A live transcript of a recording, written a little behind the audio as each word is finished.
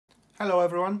Hello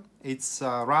everyone, it's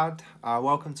Rad.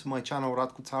 Welcome to my channel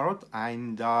Radko Tarot,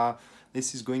 and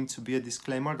this is going to be a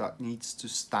disclaimer that needs to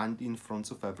stand in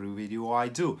front of every video I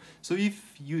do. So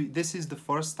if this is the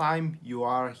first time you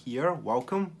are here,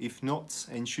 welcome. If not,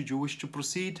 and should you wish to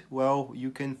proceed, well,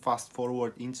 you can fast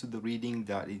forward into the reading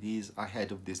that it is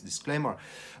ahead of this disclaimer.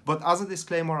 But as a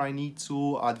disclaimer, I need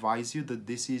to advise you that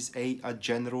this is a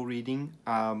general reading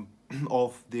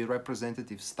of the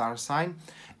representative star sign,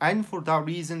 and for that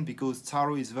reason, because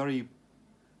tarot is very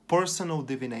personal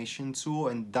divination tool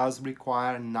and does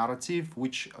require narrative,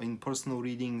 which in personal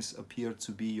readings appear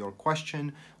to be your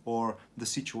question or the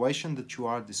situation that you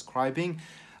are describing.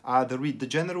 The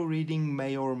general reading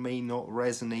may or may not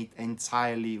resonate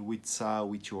entirely with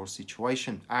your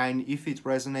situation, and if it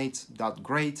resonates, that's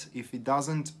great. If it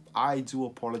doesn't, I do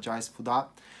apologize for that,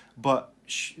 but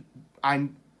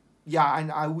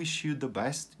and I wish you the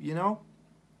best, you know,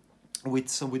 with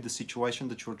the situation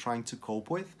that you're trying to cope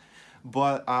with.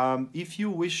 But if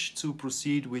you wish to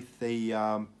proceed with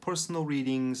the personal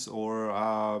readings,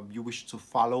 or you wish to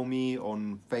follow me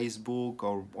on Facebook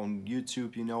or on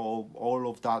YouTube, you know, all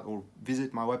of that, or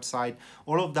visit my website,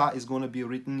 all of that is going to be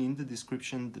written in the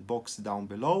description box down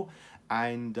below.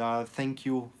 And thank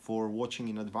you for watching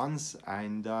in advance,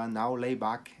 and now lay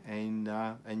back and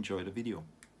enjoy the video.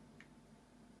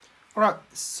 Alright,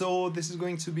 so this is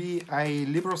going to be a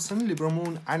Libra Sun, Libra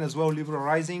Moon, and as well Libra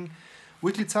Rising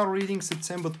weekly tarot reading,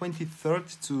 September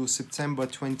 23rd to September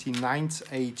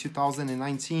 29th,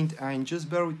 2019. And just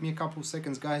bear with me a couple of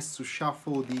seconds, guys, to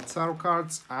shuffle the tarot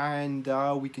cards, and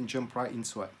we can jump right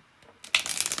into it.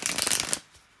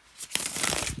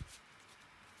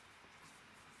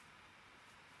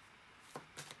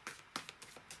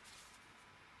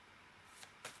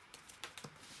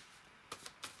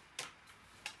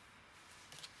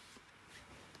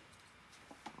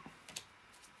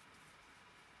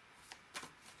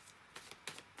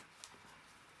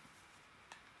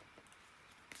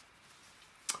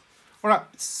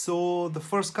 Alright, so the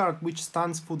first card, which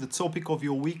stands for the topic of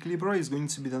your week, Libra, is going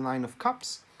to be the Nine of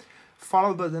Cups,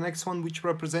 followed by the next one, which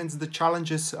represents the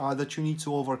challenges that you need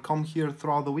to overcome here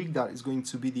throughout the week. That is going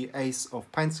to be the Ace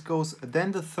of Pentacles.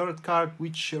 Then the third card,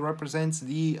 which represents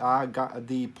the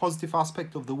positive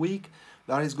aspect of the week,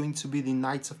 that is going to be the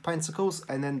Knight of Pentacles.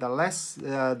 And then the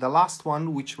last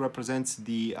one, which represents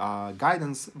the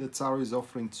guidance that Tarot is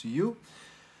offering to you,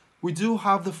 we do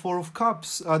have the Four of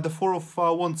Cups, the Four of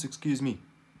Wands, excuse me.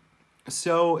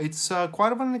 So it's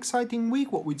quite of an exciting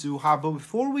week what we do have. But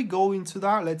before we go into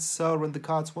that, let's run the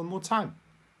cards one more time.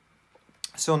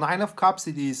 So Nine of Cups,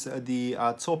 it is the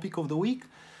topic of the week,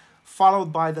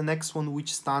 followed by the next one,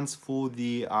 which stands for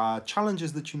the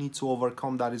challenges that you need to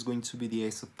overcome. That is going to be the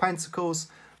Ace of Pentacles.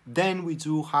 Then we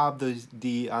do have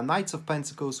the Knights of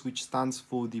Pentacles, which stands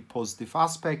for the positive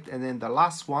aspect. And then the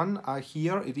last one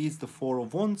here, it is the Four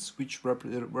of Wands, which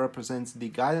represents the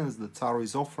guidance that Tarot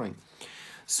is offering.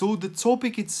 So the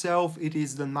topic itself, it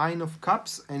is the Nine of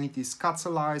Cups, and it is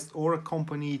catalyzed or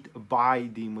accompanied by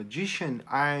the Magician.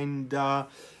 And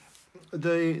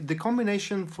the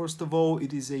combination, first of all,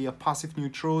 it is a passive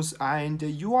neutrals, and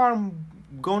you are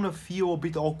gonna feel a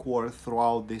bit awkward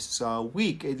throughout this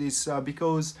week. It is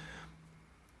because,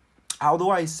 how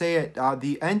do I say it,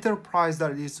 the enterprise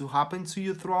that is to happen to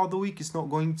you throughout the week is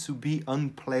not going to be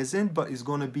unpleasant, but it's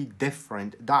going to be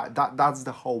different. That's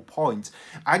the whole point.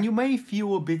 And you may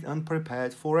feel a bit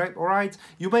unprepared for it, all right?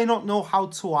 You may not know how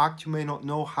to act, you may not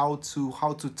know how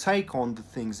to take on the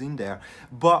things in there.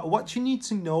 But what you need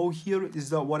to know here is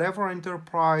that whatever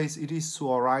enterprise it is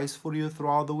to arise for you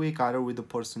throughout the week, either with the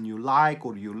person you like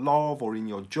or you love, or in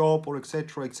your job, or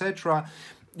etc., etc.,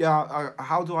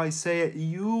 how do I say it,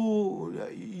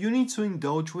 you need to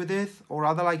indulge with it, or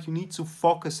rather like you need to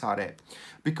focus at it,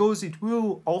 because it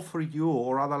will offer you,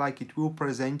 or rather like it will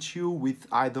present you with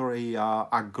either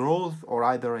a growth or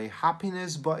either a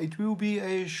happiness, but it will be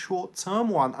a short-term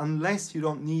one unless you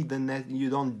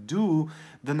don't do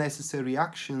the necessary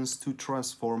actions to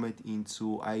transform it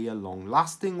into a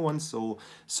long-lasting one. So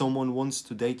someone wants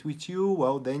to date with you,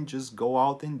 well, then just go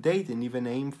out and date, and even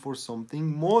aim for something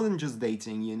more than just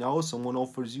dating, you know. Someone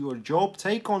offers you a job,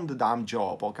 take on the damn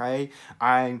job, okay,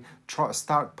 and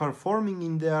start performing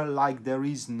in there like there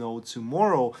is no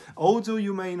tomorrow. Although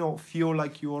you may not feel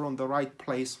like you're on the right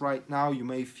place right now, you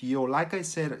may feel, like I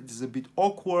said, it's a bit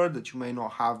awkward, that you may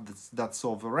not have that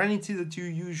sovereignty that you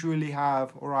usually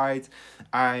have, all right?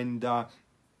 And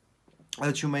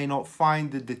that you may not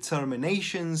find the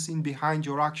determinations in behind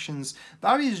your actions.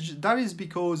 That is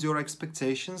because your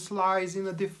expectations lies in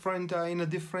a different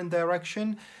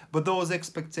direction. But those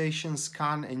expectations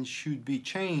can and should be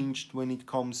changed when it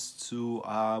comes to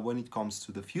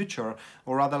the future,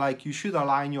 or rather, like, you should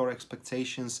align your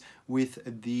expectations with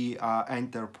the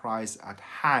enterprise at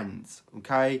hand.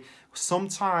 Okay,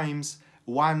 sometimes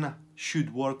one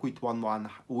should work with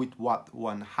what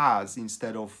one has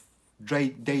instead of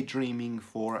daydreaming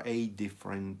for a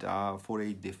different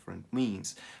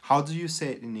means. How do you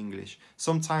say it in English?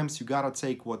 Sometimes you gotta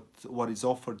take what is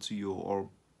offered to you, or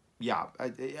yeah,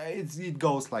 it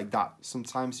goes like that.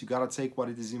 Sometimes you gotta take what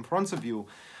it is in front of you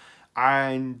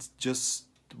and just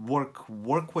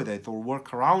work with it, or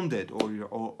work around it,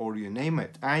 or you name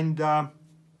it. And the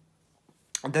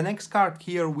next card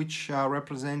here, which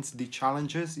represents the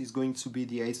challenges, is going to be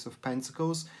the Ace of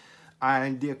Pentacles.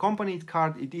 And the accompanied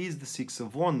card, it is the Six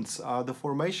of Wands. The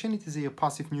formation, it is a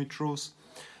passive neutrals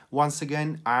once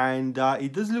again, and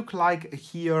it does look like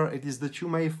here it is that you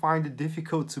may find it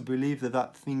difficult to believe that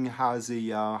that thing has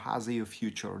a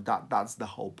future. That's the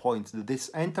whole point, that this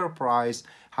enterprise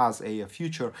has a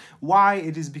future. Why?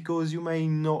 It is because you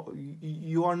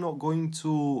are not going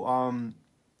to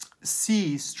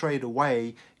see straight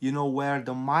away, you know, where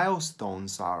the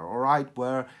milestones are, all right,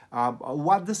 where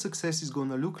what the success is going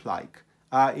to look like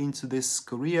into this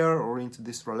career or into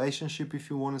this relationship, if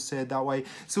you want to say it that way.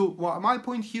 So my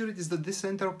point here is that this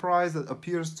enterprise that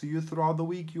appears to you throughout the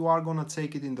week, you are going to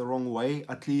take it in the wrong way,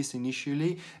 at least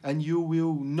initially, and you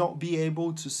will not be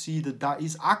able to see that that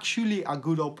is actually a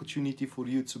good opportunity for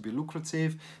you to be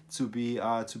lucrative, to be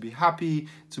happy,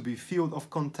 to be filled of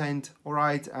content, all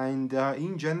right, and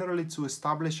in generally to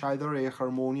establish either a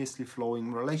harmoniously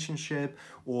flowing relationship,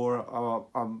 or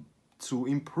to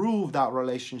improve that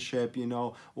relationship, you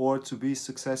know, or to be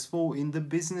successful in the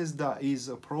business that is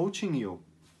approaching you.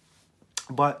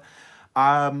 But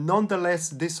nonetheless,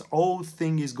 this whole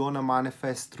thing is going to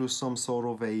manifest through some sort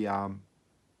of a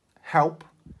help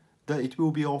that it will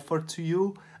be offered to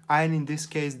you. And in this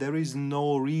case, there is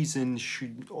no reason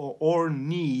or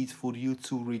need for you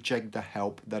to reject the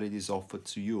help that it is offered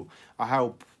to you.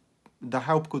 The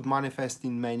help could manifest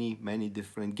in many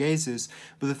different guises,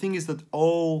 but the thing is that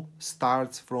all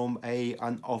starts from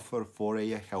an offer for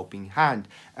a helping hand.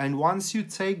 And once you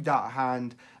take that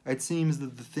hand, it seems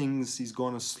that the things is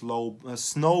gonna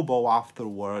snowball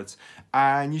afterwards,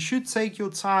 and you should take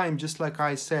your time, just like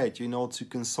I said, you know, to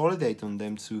consolidate on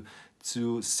them,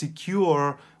 to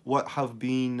secure what have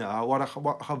been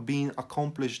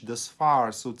accomplished thus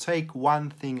far. So take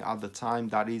one thing at a time.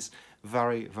 That is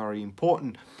very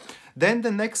important. Then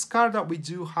the next card that we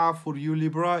do have for you,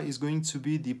 Libra, is going to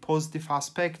be the positive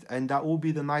aspect, and that will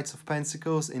be the Knight of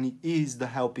Pentacles, and it is the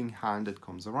helping hand that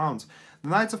comes around. The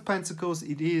Knight of Pentacles,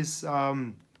 it is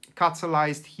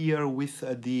catalyzed here with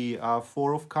the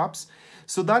Four of Cups.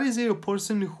 So that is a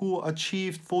person who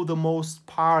achieved for the most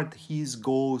part his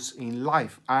goals in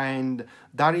life, and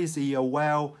that is a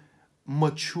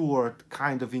matured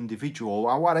kind of individual.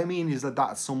 What I mean is that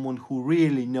that's someone who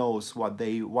really knows what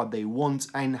they want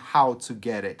and how to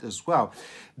get it as well.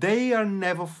 They are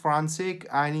never frantic,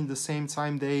 and in the same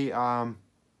time they how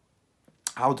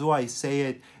do I say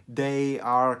it, they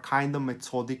are kind of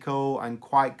methodical and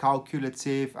quite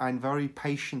calculative and very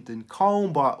patient and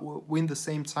calm, but in the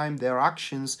same time their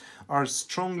actions are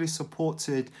strongly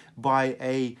supported by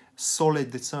a solid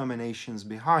determinations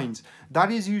behind.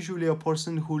 That is usually a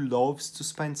person who loves to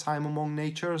spend time among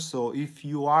nature. So if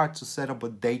you are to set up a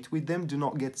date with them, do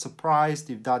not get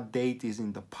surprised if that date is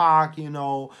in the park, you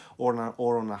know, or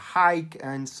on a hike,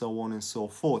 and so on and so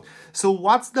forth. So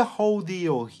what's the whole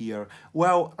deal here?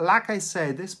 Well, like I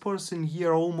said, this person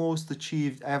here almost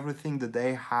achieved everything that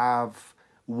they have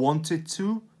wanted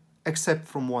to, except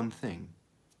from one thing,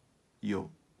 you.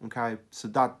 Okay, so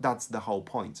that's the whole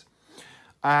point.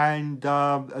 And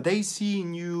they see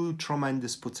in you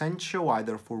tremendous potential,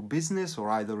 either for business or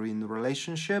either in the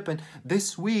relationship, and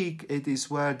this week it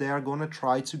is where they are going to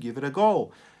try to give it a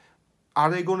go. Are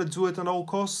they going to do it at all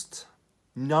costs?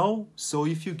 No. So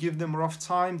if you give them rough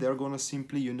time, they're going to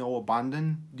simply, you know,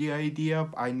 abandon the idea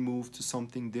and move to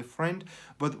something different.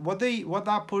 But what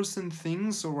that person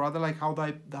thinks, or rather like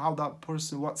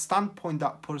what standpoint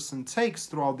that person takes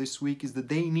throughout this week, is that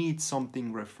they need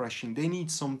something refreshing. They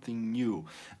need something new.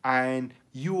 And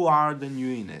you are the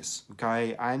newness,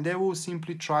 okay? And they will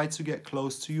simply try to get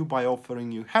close to you by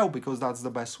offering you help, because that's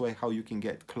the best way how you can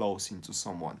get close into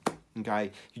someone.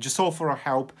 Okay, you just offer a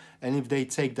help, and if they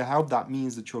take the help, that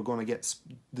means that you're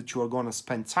gonna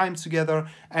spend time together,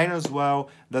 and as well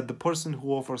that the person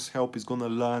who offers help is gonna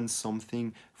learn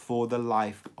something for the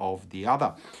life of the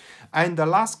other. And the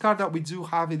last card that we do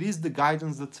have, it is the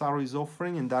guidance that Tarot is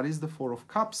offering, and that is the Four of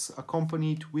Cups,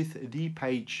 accompanied with the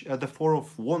page, the Four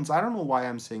of Wands. I don't know why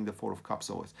I'm saying the Four of Cups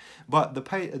always, but the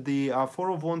Four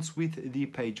of Wands with the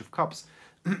Page of Cups.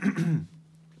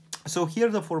 So here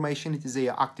the formation, it is a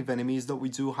active enemies that we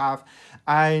do have,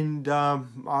 and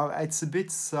it's a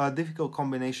bit difficult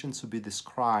combination to be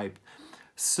described.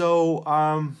 So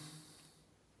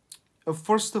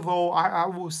first of all, I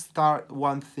will start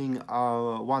one thing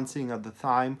at the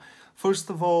time. First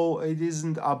of all, it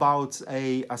isn't about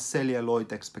a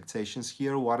celluloid expectations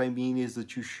here. What I mean is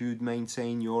that you should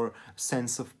maintain your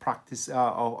sense of practice,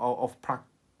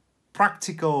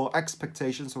 practical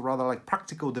expectations, or rather like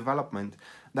practical development,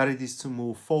 that it is to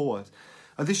move forward.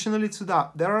 Additionally to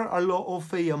that, there are a lot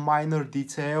of minor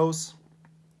details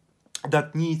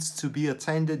that needs to be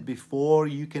attended before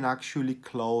you can actually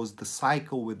close the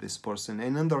cycle with this person.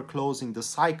 And under closing the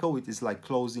cycle, it is like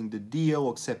closing the deal,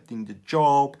 accepting the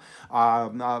job,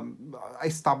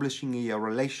 establishing a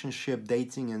relationship,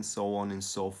 dating, and so on and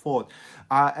so forth.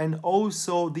 And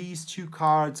also these two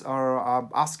cards are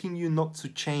asking you not to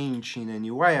change in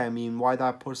any way. I mean, why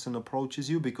that person approaches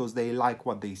you? Because they like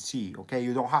what they see. Okay,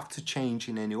 you don't have to change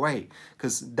in any way,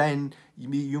 because then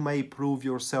you may prove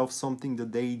yourself something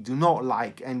that they do not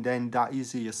like, and then that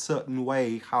is a certain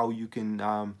way how you can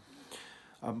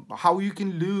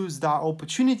lose that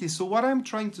opportunity. So what I'm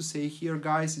trying to say here,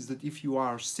 guys, is that if you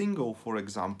are single, for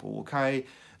example, okay,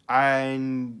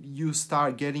 and you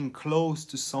start getting close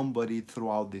to somebody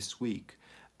throughout this week,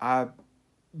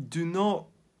 do not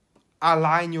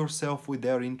align yourself with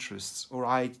their interests. All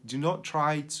right, do not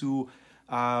try to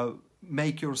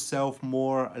make yourself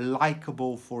more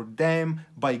likable for them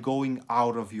by going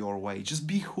out of your way. Just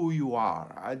be who you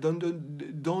are.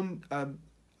 Don't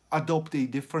adopt a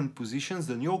different positions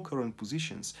than your current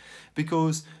positions,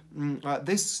 because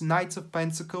this Knights of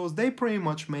Pentacles, they pretty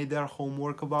much made their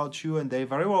homework about you, and they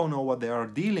very well know what they are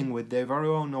dealing with. They very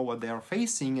well know what they are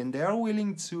facing, and they are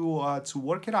willing to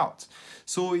work it out.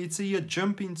 So it's a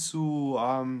jump into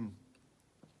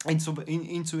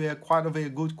a quite of a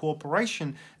good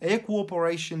cooperation, a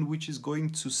cooperation which is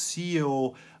going to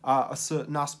seal a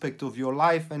certain aspect of your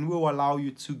life and will allow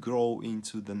you to grow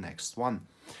into the next one.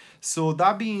 So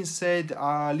that being said,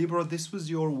 Libra, this was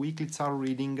your weekly tarot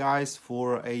reading, guys,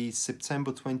 for a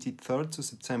September 23rd to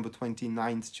September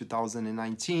 29th,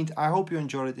 2019. I hope you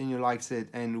enjoyed it and you liked it,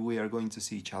 and we are going to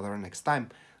see each other next time.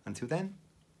 Until then,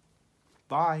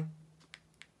 bye.